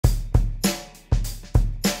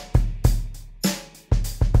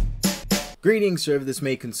Greetings, whoever this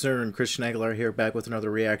may concern. Christian Aguilar here, back with another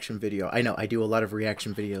reaction video. I know, I do a lot of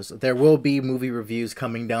reaction videos. There will be movie reviews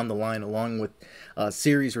coming down the line along with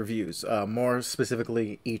series reviews, more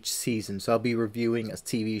specifically each season. So I'll be reviewing a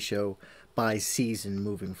TV show by season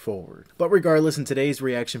moving forward. But regardless, in today's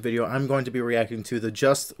reaction video, I'm going to be reacting to the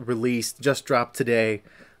just dropped today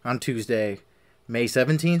on Tuesday, May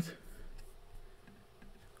 17th?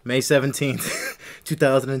 May 17th,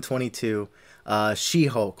 2022.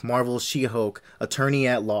 She-Hulk, Marvel's She-Hulk, Attorney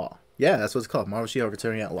at Law. Yeah, that's what it's called, Marvel's She-Hulk,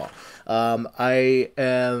 Attorney at Law. I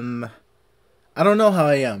don't know how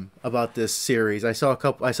I am about this series. I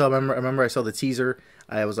remember I saw the teaser.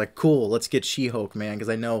 I was like, cool, let's get She-Hulk, man, because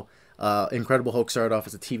I know Incredible Hulk started off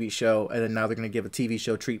as a TV show, and then now they're gonna give a TV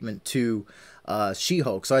show treatment to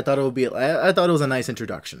She-Hulk. So I thought it was a nice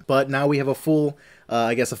introduction. But now we have a full,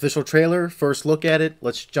 I guess, official trailer. First look at it.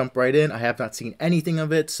 Let's jump right in. I have not seen anything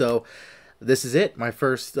of it, so this is it. My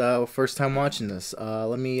first time watching this.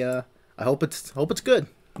 I hope it's good.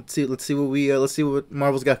 Let's see what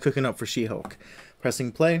Marvel's got cooking up for She-Hulk.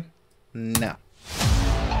 Pressing play now.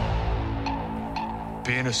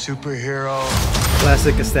 Being a superhero,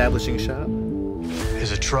 classic establishing shot,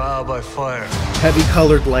 is a trial by fire. Heavy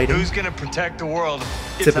colored lighting. Who's gonna protect the world?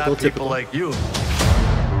 It's not people like you.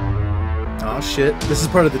 Oh shit! This is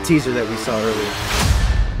part of the teaser that we saw earlier.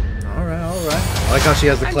 All right. I like how she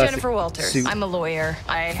has the classic Jennifer Walters. suit. I'm a lawyer.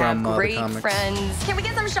 I have great friends. Can we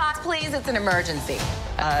get some shots, please? It's an emergency.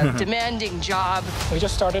 A demanding job. We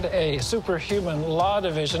just started a superhuman law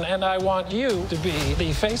division, and I want you to be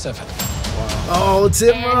the face of it. Oh,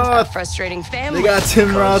 Tim and Roth! A frustrating family. They got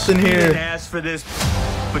Tim Roth in You here. didn't ask for this,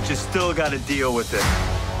 but you still got to deal with it.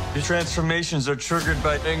 Your transformations are triggered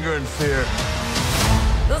by anger and fear.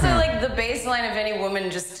 Those are like the baseline of any woman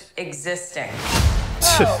just existing.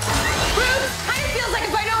 Bruce, kind of feels like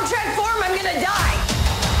if I don't transform, I'm gonna die.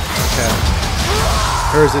 Okay.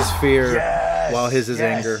 Hers is fear, while his is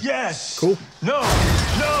anger. Yes. Cool. No.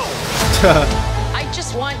 I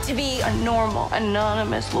just want to be a normal,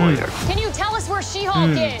 anonymous lawyer. Can you tell us where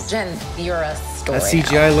She-Hulk is? Jen, you're a story. That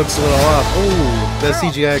CGI looks a little off. Oh, that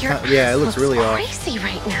CGI, yeah, it looks really off. Crazy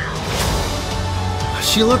right now.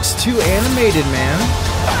 She looks too animated, man.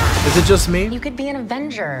 Is it just me? You could be an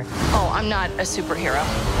Avenger. Oh, I'm not a superhero.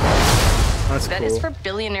 That's That cool. is for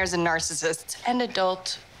billionaires and narcissists and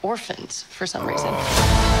adult orphans for some reason.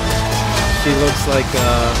 She looks like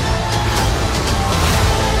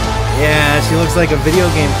yeah, she looks like a video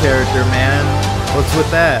game character, man. What's with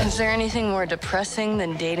that? Is there anything more depressing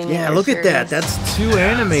than dating? Yeah, in look your at that. 30s? That's too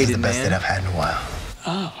animated, This is the best man. that I've had in a while.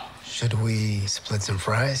 Oh, Should we split some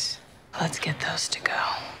fries? let's get those to go.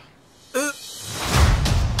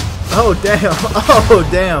 Oh damn! Oh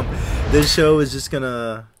damn! This show is just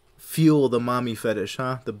gonna fuel the mommy fetish,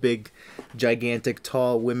 huh? The big, gigantic,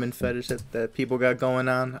 tall women fetish that people got going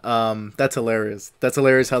on. That's hilarious. That's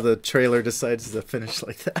hilarious how the trailer decides to finish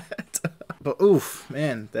like that. But oof,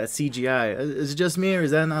 man, that CGI. Is it just me, or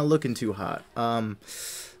is that not looking too hot?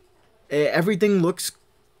 Everything looks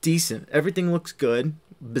decent. Everything looks good,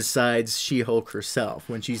 besides She-Hulk herself.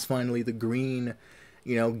 When she's finally the green,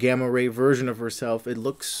 gamma ray version of herself, it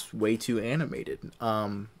looks way too animated.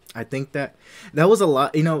 I think that was a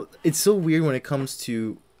lot. It's so weird when it comes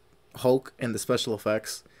to Hulk and the special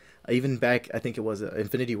effects. Even back, I think it was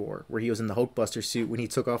Infinity War, where he was in the Hulkbuster suit, when he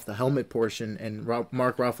took off the helmet portion and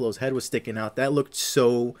Mark Ruffalo's head was sticking out. That looked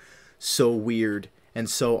so weird and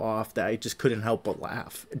so off that I just couldn't help but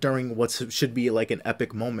laugh during what should be like an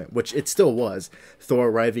epic moment, which it still was. Thor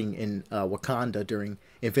arriving in Wakanda during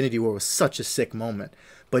Infinity War was such a sick moment.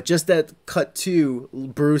 But just that cut to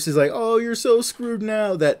Bruce is like, oh, you're so screwed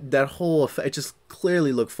now. That whole effect, it just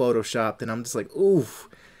clearly looked photoshopped, and I'm just like, oof,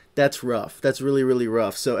 that's rough. That's really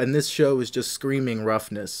rough. So, and this show is just screaming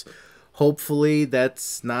roughness. Hopefully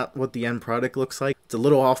that's not what the end product looks like. It's a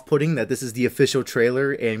little off-putting that this is the official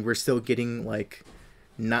trailer and we're still getting like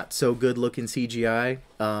not so good looking CGI.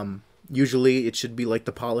 Usually it should be like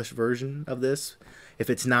the polished version of this. If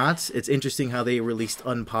it's not, it's interesting how they released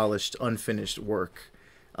unpolished, unfinished work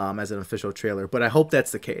as an official trailer. But I hope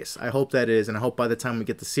that's the case. I hope that is, and I hope by the time we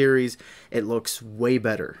get the series, it looks way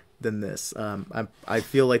better than this. I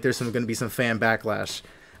feel like there's going to be some fan backlash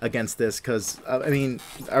against this, because I mean,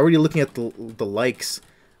 already looking at the likes,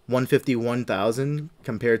 151,000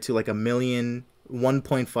 compared to like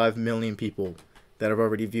 1.5 million people that have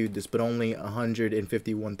already viewed this, but only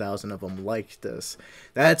 151,000 of them liked this.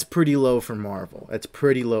 That's pretty low for Marvel. That's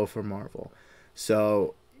pretty low for Marvel.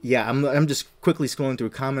 So yeah, I'm just quickly scrolling through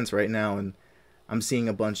comments right now, and I'm seeing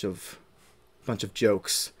a bunch of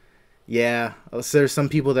jokes. Yeah, so there's some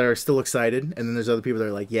people that are still excited, and then there's other people that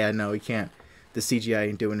are like, yeah, no, we can't the CGI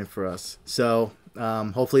ain't doing it for us. So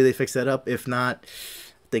hopefully they fix that up. If not,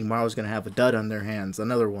 I think Marvel's going to have a dud on their hands.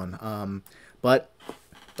 Another one. But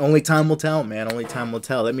only time will tell, man. Only time will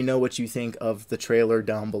tell. Let me know what you think of the trailer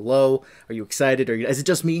down below. Are you excited? Is it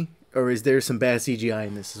just me? Or is there some bad CGI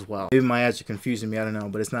in this as well? Maybe my eyes are confusing me, I don't know,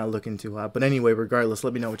 but it's not looking too hot. But anyway, regardless,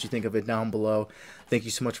 let me know what you think of it down below. Thank you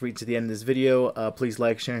so much for reading to the end of this video. Please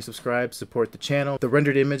like, share, and subscribe. Support the channel. The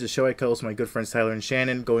rendered image is show I co-host my good friends Tyler and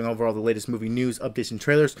Shannon, going over all the latest movie news, updates, and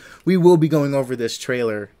trailers. We will be going over this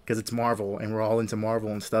trailer because it's Marvel, and we're all into Marvel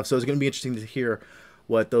and stuff. So it's going to be interesting to hear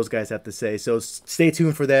what those guys have to say. So stay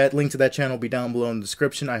tuned for that. Link to that channel will be down below in the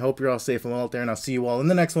description. I hope you're all safe and well out there, and I'll see you all in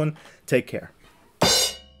the next one. Take care.